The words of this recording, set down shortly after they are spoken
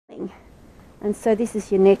And so this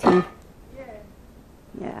is your netting.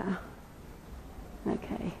 Yeah.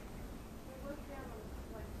 Okay.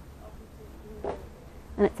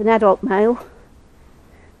 And it's an adult male.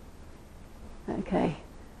 Okay.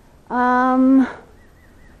 I'll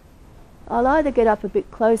either get up a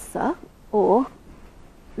bit closer, or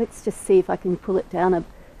let's just see if I can pull it down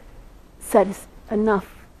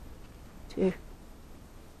enough to...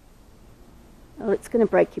 Oh, it's going to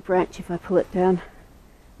break your branch if I pull it down.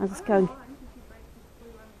 I'll just go...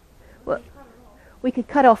 Well, we could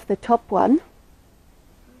cut off the top one.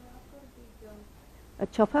 A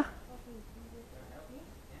chopper?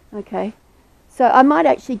 Okay. So I might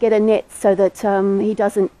actually get a net so that he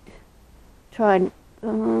doesn't try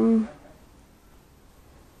and...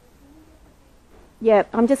 yeah,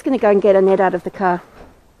 I'm just going to go and get a net out of the car.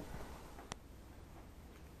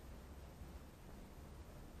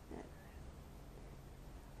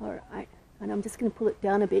 Alright, and I'm just going to pull it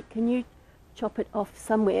down a bit. Can you chop it off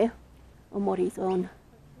somewhere on what he's on?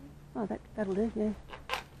 Oh, that'll do, yeah.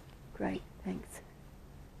 Great, thanks.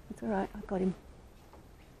 That's alright, I've got him.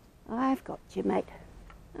 I've got you, mate.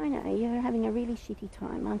 I know, you're having a really shitty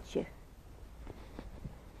time, aren't you?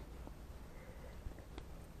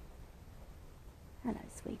 Hello,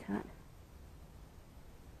 sweetheart.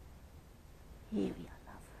 Here we are,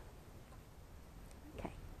 love.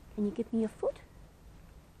 Okay, can you give me your foot?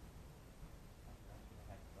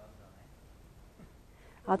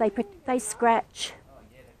 Oh, they scratch.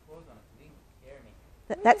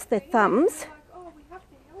 That's their thumbs.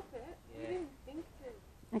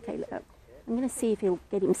 Okay, look, I'm going to see if he'll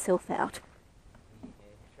get himself out.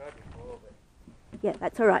 Yeah,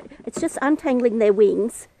 that's all right. It's just untangling their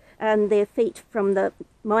wings and their feet from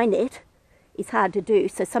my net is hard to do,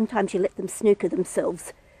 so sometimes you let them snooker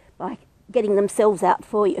themselves by getting themselves out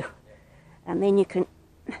for you, and then you can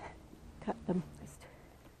cut them.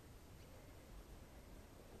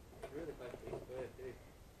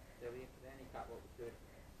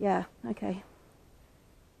 Yeah, okay.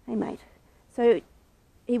 Hey, mate. So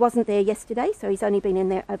he wasn't there yesterday, so he's only been in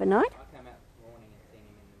there overnight? I came out this morning and seen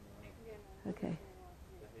him in the morning. Okay.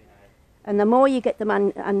 And the more you get them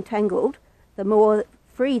untangled, the more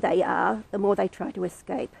free they are, the more they try to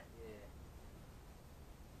escape.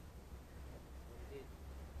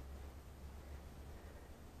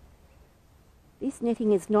 This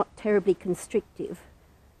netting is not terribly constrictive,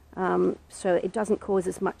 so it doesn't cause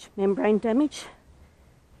as much membrane damage.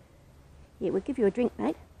 Yeah, we'll give you a drink,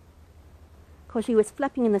 mate. Because he was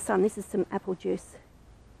flapping in the sun. This is some apple juice.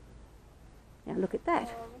 Now look at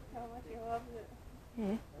that. Oh, look how much he loves it.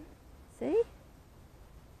 Yeah. See?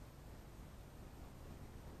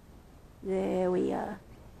 There we are.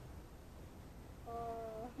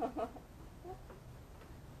 Oh.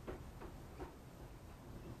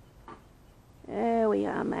 There we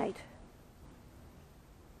are, mate.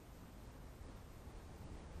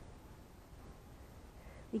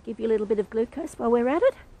 We give you a little bit of glucose while we're at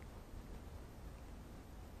it.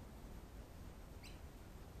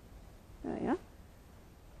 There we are.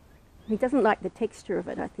 He doesn't like the texture of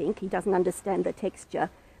it, I think. He doesn't understand the texture,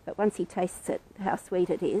 but once he tastes it, how sweet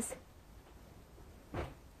it is,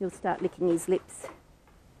 he'll start licking his lips.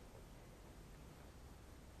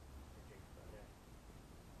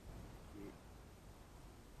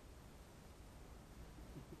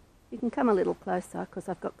 You can come a little closer because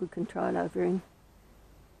I've got good control over him.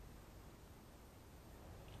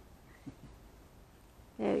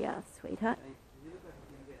 There we are, sweetheart.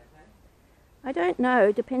 I don't know,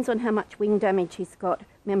 it depends on how much wing damage he's got,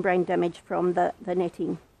 membrane damage from the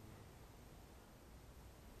netting.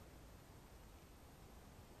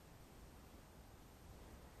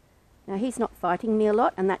 Now he's not fighting me a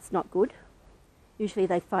lot, and that's not good. Usually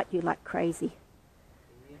they fight you like crazy.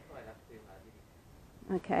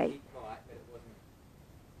 Okay.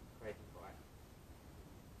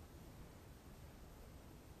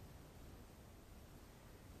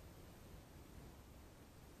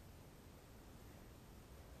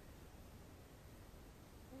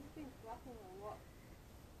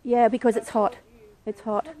 Yeah, because it's hot. It's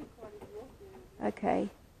hot. Okay.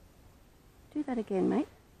 Do that again, mate.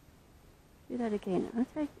 Do that again.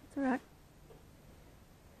 Okay, it's all right.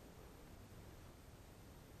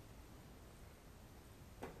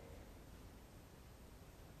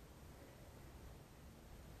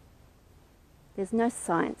 There's no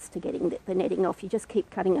science to getting the netting off. You just keep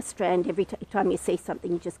cutting a strand. Every time you see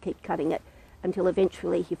something, you just keep cutting it until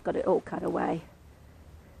eventually you've got it all cut away.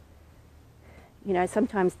 You know,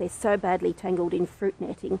 sometimes they're so badly tangled in fruit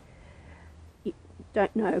netting, you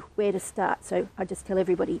don't know where to start. So I just tell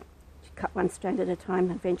everybody to cut one strand at a time.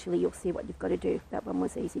 Eventually you'll see what you've got to do. That one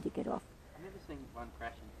was easy to get off. I've never seen one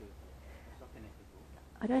crash into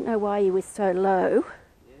I don't know why he was so low,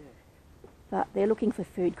 Yeah. but they're looking for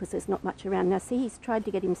food because there's not much around. Now see, he's tried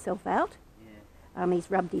to get himself out. Yeah.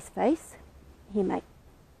 He's rubbed his face. Here, mate.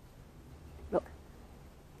 Look.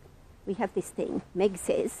 We have this thing. Meg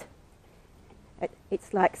says.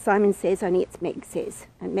 It's like Simon says, only it's Meg says.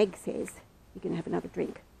 And Meg says, you're going to have another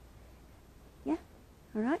drink. Yeah?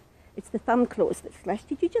 All right? It's the thumb claws that flash.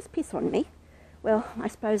 Did you just piss on me? Well, I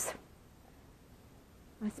suppose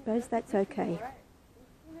that's okay.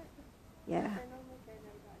 Yeah.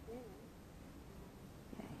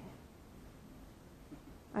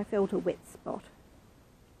 I felt a wet spot.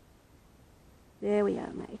 There we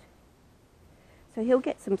are, mate. So he'll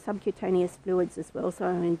get some subcutaneous fluids as well, so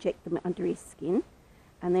I'll inject them under his skin.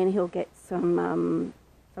 And then he'll get some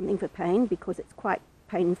something for pain because it's quite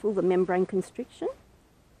painful, the membrane constriction.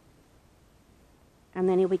 And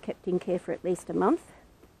then he'll be kept in care for at least a month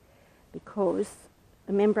because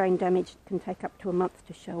the membrane damage can take up to a month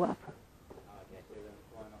to show up. Oh, okay, so we're going to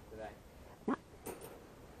fly off today. No.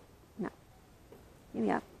 No. Here we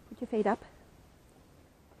are. Put your feet up.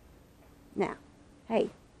 Now, hey.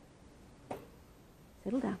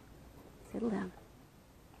 Settle down. Settle down.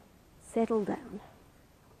 Settle down.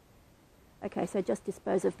 Okay, so just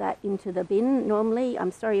dispose of that into the bin. Normally, I'm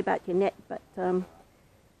sorry about your net, but you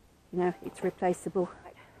know, it's replaceable.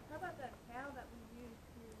 How about that towel that we used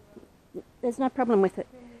to... There's no problem with it.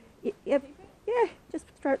 Yeah, just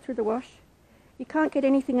throw it through the wash. You can't get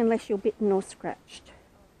anything unless you're bitten or scratched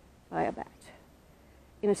by a bat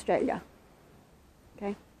in Australia.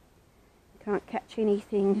 Okay? You can't catch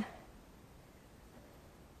anything.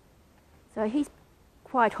 So he's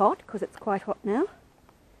quite hot because it's quite hot now.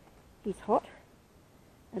 He's hot,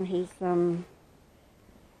 and he's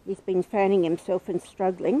been fanning himself and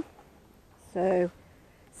struggling. So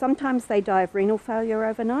sometimes they die of renal failure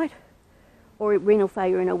overnight, or renal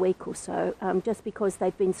failure in a week or so, just because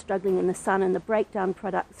they've been struggling in the sun, and the breakdown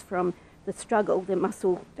products from the struggle, the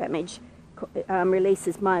muscle damage,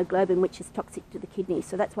 releases myoglobin, which is toxic to the kidneys.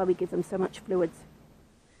 So that's why we give them so much fluids.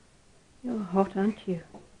 You're hot, aren't you?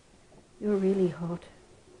 You're really hot.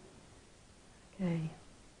 Okay.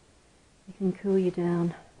 I can cool you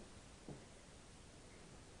down.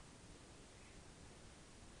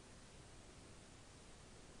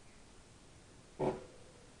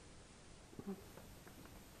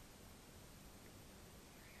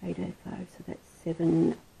 $8.05, so that's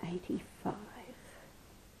 $7.85.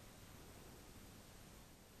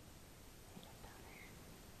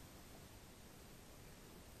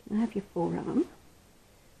 Can I have your forearm?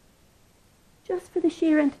 Just for the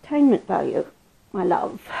sheer entertainment value, my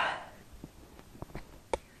love.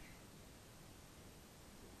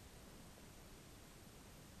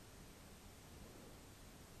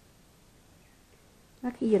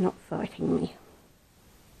 Lucky you're not fighting me.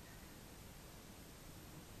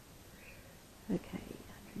 Okay,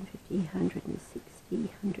 150, 160,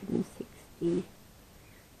 164.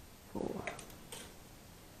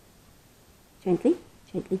 Gently,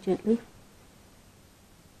 gently, gently.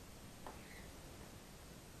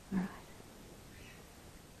 Alright.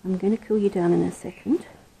 I'm going to cool you down in a second.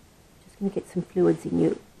 Just going to get some fluids in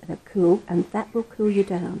you that are cool, and that will cool you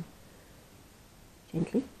down.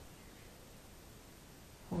 Gently.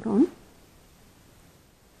 Hold on.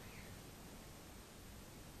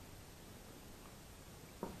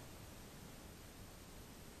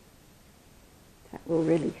 That will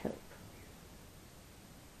really help.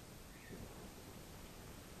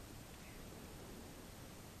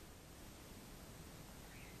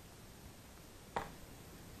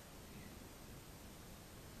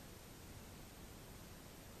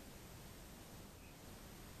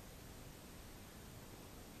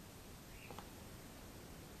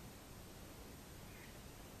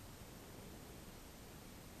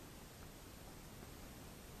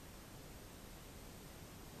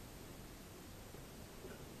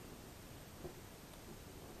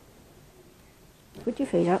 Put your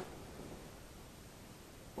feet up.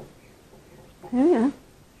 There we are.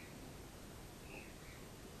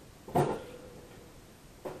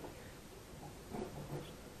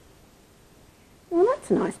 Well,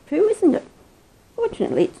 that's a nice poo, isn't it?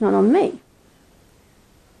 Fortunately, it's not on me.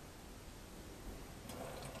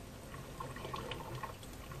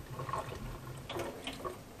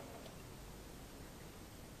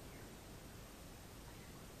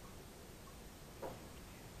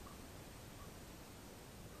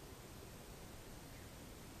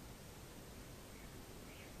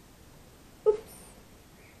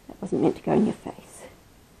 Wasn't meant to go in your face.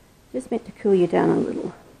 Just meant to cool you down a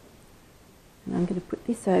little. And I'm going to put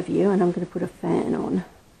this over you, and I'm going to put a fan on.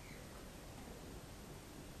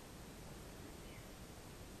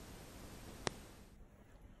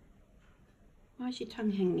 Why's your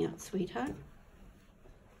tongue hanging out, sweetheart?